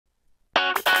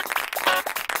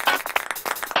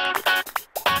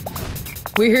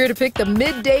We're here to pick the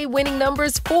midday winning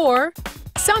numbers for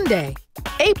Sunday,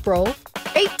 April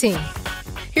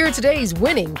 18th. Here are today's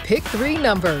winning Pick 3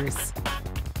 numbers.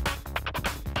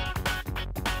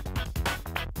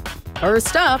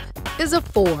 First up is a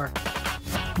 4.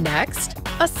 Next,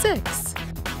 a 6.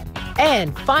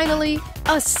 And finally,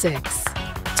 a 6.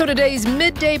 So today's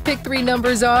midday Pick 3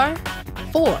 numbers are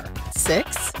 4,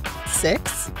 6,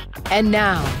 6. And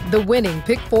now, the winning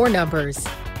Pick 4 numbers.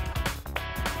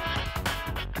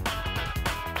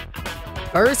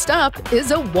 First up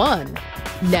is a 1.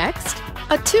 Next,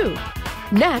 a 2.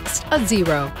 Next, a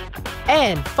 0.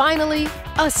 And finally,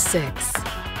 a 6.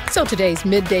 So today's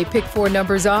midday Pick 4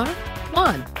 numbers are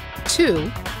 1,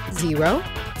 2, 0,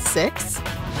 6.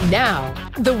 Now,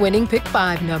 the winning Pick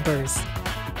 5 numbers.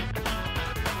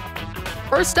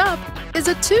 First up is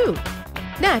a 2.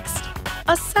 Next,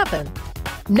 a 7.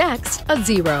 Next, a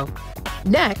 0.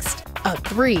 Next, a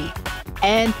 3.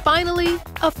 And finally,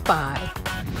 a 5.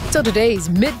 So today's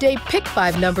midday Pick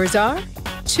 5 numbers are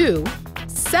 2,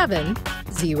 7,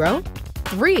 0,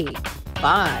 3,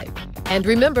 5. And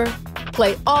remember,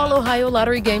 play all Ohio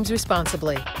Lottery games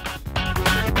responsibly.